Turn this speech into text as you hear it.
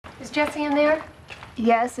Is Jessie in there?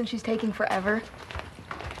 Yes, and she's taking forever.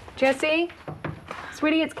 Jessie?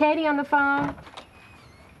 Sweetie, it's Katie on the phone.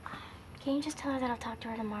 Can you just tell her that I'll talk to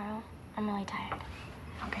her tomorrow? I'm really tired.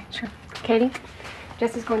 Okay, sure. Katie,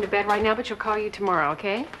 Jessie's going to bed right now, but she'll call you tomorrow,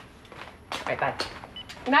 okay? All right, bye.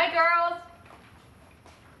 Good night, girls.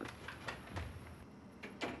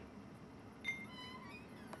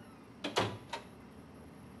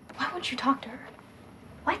 Why won't you talk to her?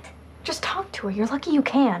 What? Just talk to her. You're lucky you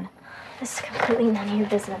can. This is completely none of your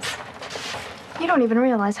business. You don't even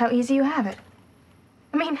realize how easy you have it.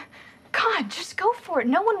 I mean, God, just go for it.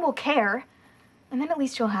 No one will care. And then at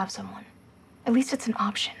least you'll have someone. At least it's an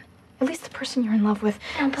option. At least the person you're in love with.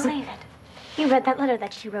 I don't believe it. You read that letter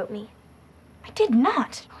that she wrote me. I did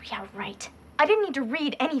not. Oh, yeah, right. I didn't need to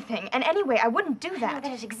read anything. And anyway, I wouldn't do I know that.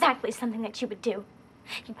 that is exactly something that you would do.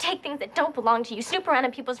 You take things that don't belong to you, snoop around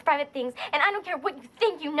in people's private things, and I don't care what you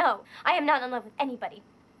think you know. I am not in love with anybody.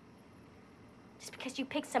 Just because you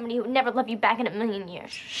picked somebody who would never love you back in a million years.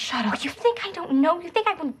 Shut up. Oh, you think I don't know? You think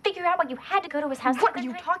I wouldn't figure out why you had to go to his house? What are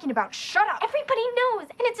you talking about? Shut up. Everybody knows,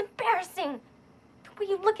 and it's embarrassing. The way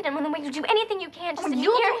you look at him and the way you do anything you can just to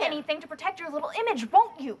You'll hear do him. anything to protect your little image,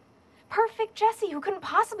 won't you? Perfect Jessie, who couldn't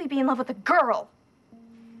possibly be in love with a girl.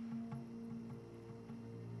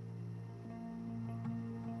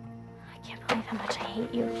 I can't believe how much I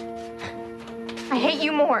hate you. I hate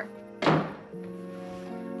you more.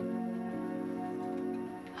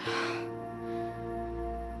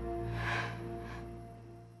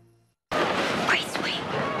 Grace, wait.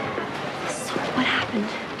 So what happened?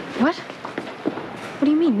 What? What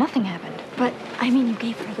do you mean? Nothing happened. But, I mean, you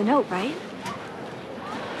gave her the note, right?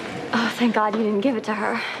 Oh, thank God you didn't give it to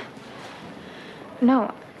her.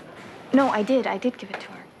 No. No, I did. I did give it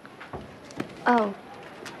to her. Oh.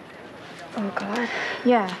 Oh, God.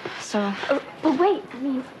 Yeah, so... But wait, I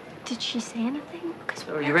mean, did she say anything?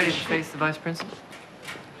 So are you ready to face the vice principal?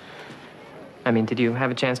 I mean, did you have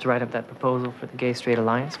a chance to write up that proposal for the Gay-Straight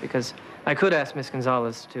Alliance? Because I could ask Miss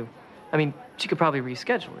Gonzalez to... I mean, she could probably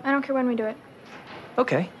reschedule it. I don't care when we do it.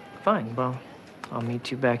 Okay, fine. Well, I'll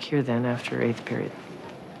meet you back here then after 8th period.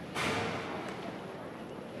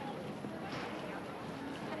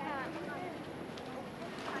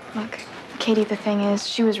 Look, Katie, the thing is,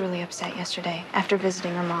 she was really upset yesterday after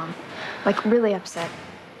visiting her mom. Like, really upset.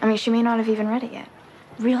 I mean, she may not have even read it yet.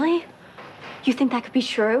 Really? You think that could be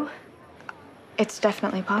true? It's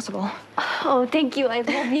definitely possible. Oh, thank you. I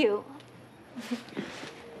love you.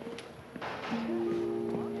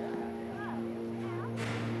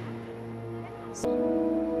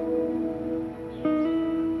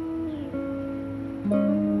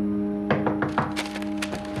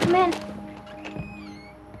 Come in.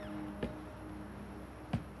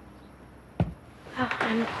 Oh,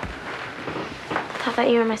 I thought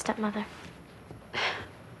you were my stepmother.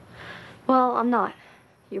 Well, I'm not.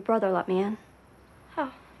 Your brother let me in.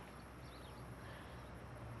 Oh.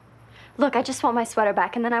 Look, I just want my sweater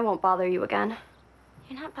back, and then I won't bother you again.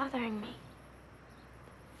 You're not bothering me.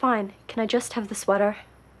 Fine. Can I just have the sweater?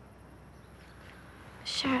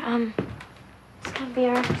 Sure, it's gonna be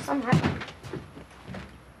here somewhere.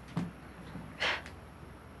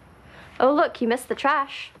 Oh, look, you missed the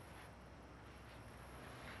trash.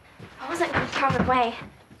 I wasn't gonna throw it away.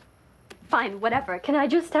 Fine, whatever. Can I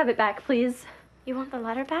just have it back, please? You want the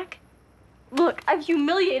letter back? Look, I've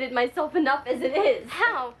humiliated myself enough as it is.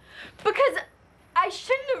 How? Because I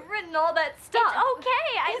shouldn't have written all that stuff. It's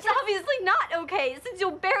okay. It's obviously not okay, since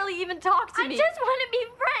you'll barely even talk to me. I just want to be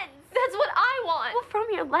friends. That's what I want. Well, from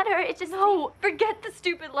your letter, it just... No, forget the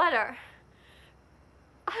stupid letter.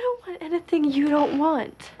 I don't want anything you don't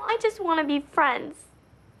want. I just want to be friends.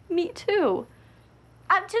 Me too.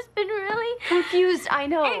 I've just been really... Confused, I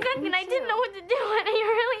know. Exactly, and I didn't know what to do, and you're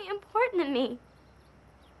really important to me.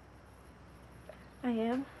 I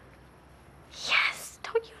am? Yes,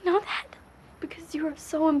 don't you know that? Because you are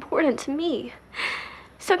so important to me.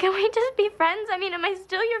 So can we just be friends? I mean, am I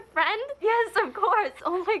still your friend? Yes, of course.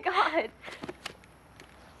 Oh my God.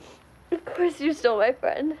 Of course you're still my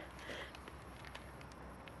friend.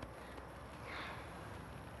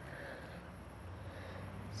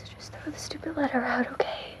 So just throw the stupid letter out,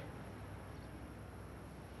 okay?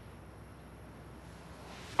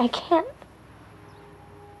 I can't.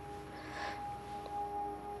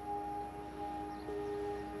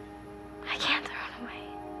 I can't throw it away.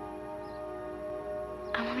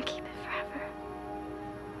 I want to keep it forever.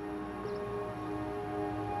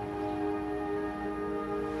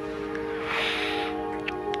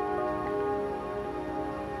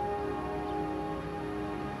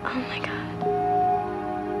 Oh my God.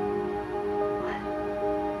 What?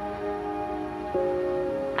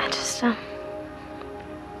 I just,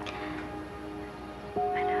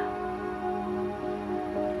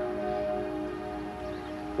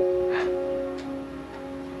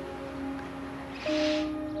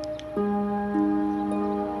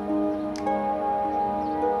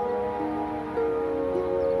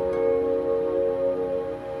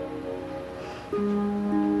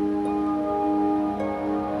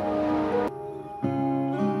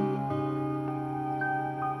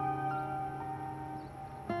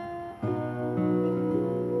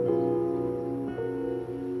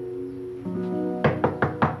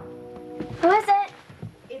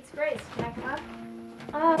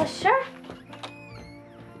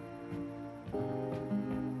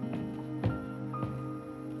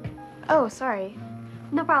 Oh, sorry.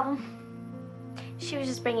 No problem. She was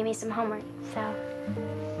just bringing me some homework, so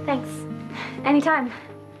thanks. Anytime.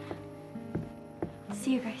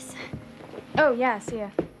 See you, Grace. Oh, yeah, see ya.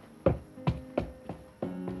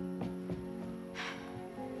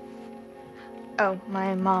 Oh,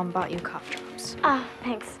 my mom bought you cough drops. Oh,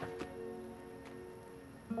 thanks.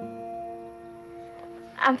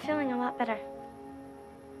 I'm feeling a lot better.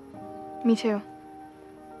 Me too.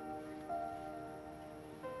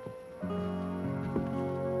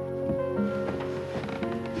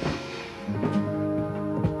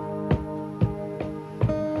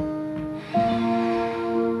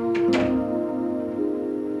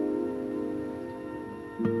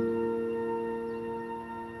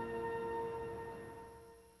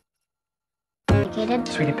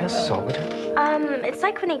 Sweetie, pass the salt, would you? It's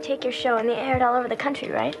like when they take your show and they air it all over the country,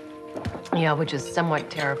 right? Yeah, which is somewhat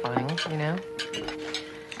terrifying, you know?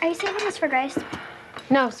 Are you saving this for Grace?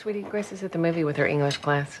 No, sweetie, Grace is at the movie with her English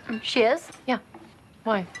class. She is? Yeah.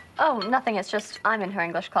 Why? Oh, nothing. It's just I'm in her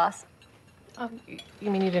English class. Oh, you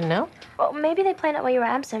mean you didn't know? Well, maybe they planned it while you were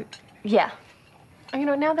absent. Yeah, Oh, you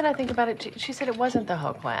know, now that I think about it, she said it wasn't the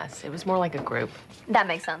whole class. It was more like a group. that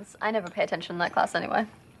makes sense. I never pay attention in that class anyway.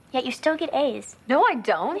 Yet you still get A's. No, I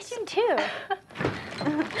don't. Yes, you do.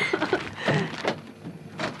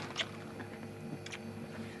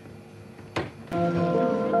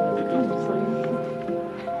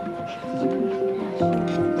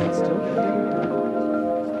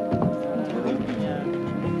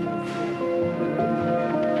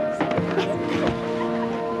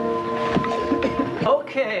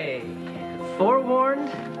 Okay. Forewarned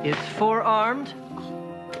is forearmed.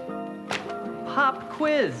 Pop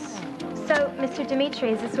quiz. So, Mr. Dimitri,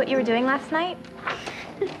 is this what you were doing last night?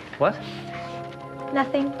 What?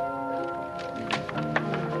 Nothing.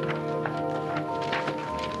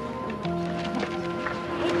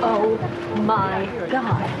 Oh my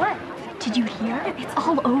God. What? Did you hear? It's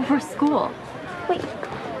all over school. Wait,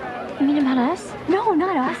 you mean about us? No,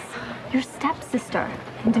 not us. Your stepsister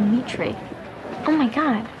and Dimitri. Oh my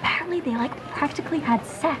God. Apparently they like practically had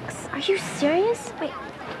sex. Are you serious? Wait,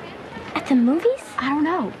 at the movies? I don't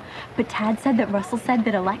know. But Tad said that Russell said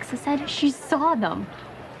that Alexa said she saw them.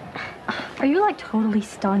 Are you like totally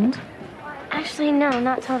stunned? Actually, no,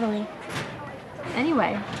 not totally.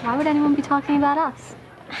 Anyway, why would anyone be talking about us?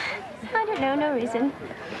 I don't know, no reason.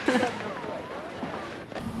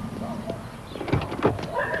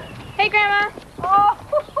 Hey, Grandma. Oh,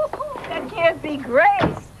 that can't be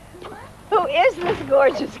Grace. Who is this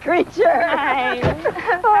gorgeous creature? Hi.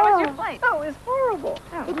 How was your flight? Oh, it was horrible.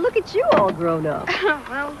 But look at you all grown up.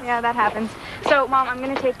 Well, yeah, that happens. So, Mom, I'm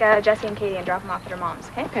going to take Jessie and Katie and drop them off at her mom's,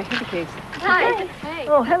 okay? Okay, here the keys. Hi. Hey.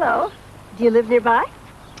 Oh, hello. Do you live nearby?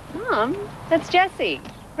 Mom, that's Jessie,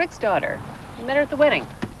 Rick's daughter. We met her at the wedding.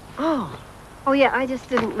 Oh. Oh, yeah, I just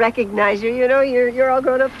didn't recognize you. You know, you're all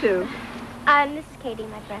grown up, too. This is Katie,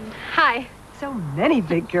 my friend. Hi. So many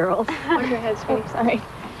big girls. Watch your head, sweetie. Sorry.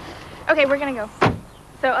 Okay, we're going to go.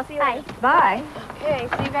 So, I'll see you later. Bye. Okay,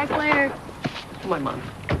 see you guys later. Come on, Mom.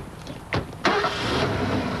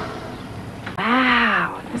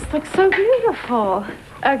 Wow, this looks so beautiful.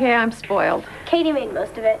 Okay, I'm spoiled. Katie made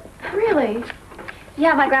most of it. Really?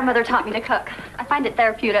 Yeah, my grandmother taught me to cook. I find it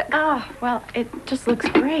therapeutic. Oh, well, it just looks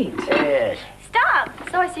great. Stop!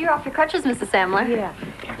 So I see you're off your crutches, Mrs. Samler. Yeah.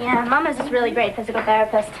 Yeah, Mama's just really great physical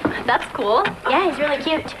therapist. That's cool. Yeah, he's really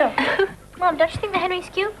cute, too. Mom, don't you think that Henry's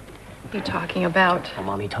cute? What are you talking about? Oh,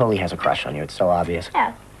 Mom, he totally has a crush on you. It's so obvious.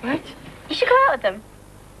 Yeah. What? You should go out with him.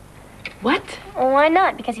 What? Well, why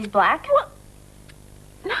not? Because he's black?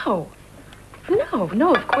 No.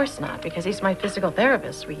 No, of course not, because he's my physical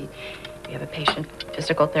therapist. We have a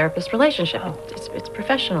patient-physical therapist relationship. It's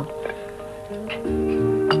professional.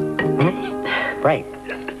 Right.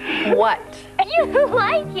 What? You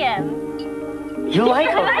like him. You like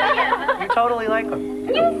him. You totally like him.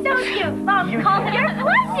 You're so cute. Mom, call him. You're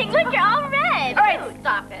blushing. Look, you're all red. All right,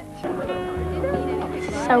 stop it. This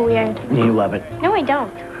is so weird. You love it. No, I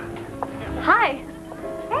don't. Hi.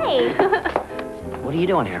 Hey. What are you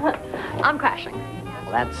doing here? Well, I'm crashing.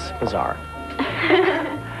 that's bizarre.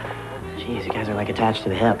 Jeez, you guys are like attached to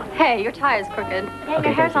the hip. Hey, your tie is crooked. Yeah, Okay,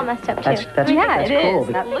 your hair's thank all you. messed up, too. That's Yeah, that's it cool.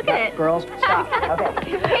 is. but- Look at it. Girls, stop.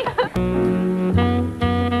 Okay.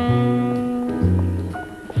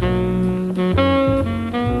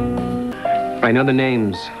 I know the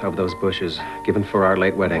names of those bushes given for our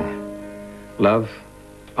late wedding. Love,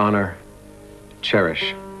 honor,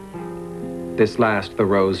 cherish. This last, the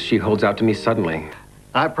rose she holds out to me suddenly.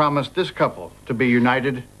 I promise this couple to be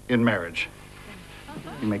united in marriage.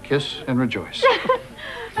 You may kiss and rejoice. You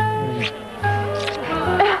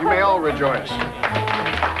may all rejoice.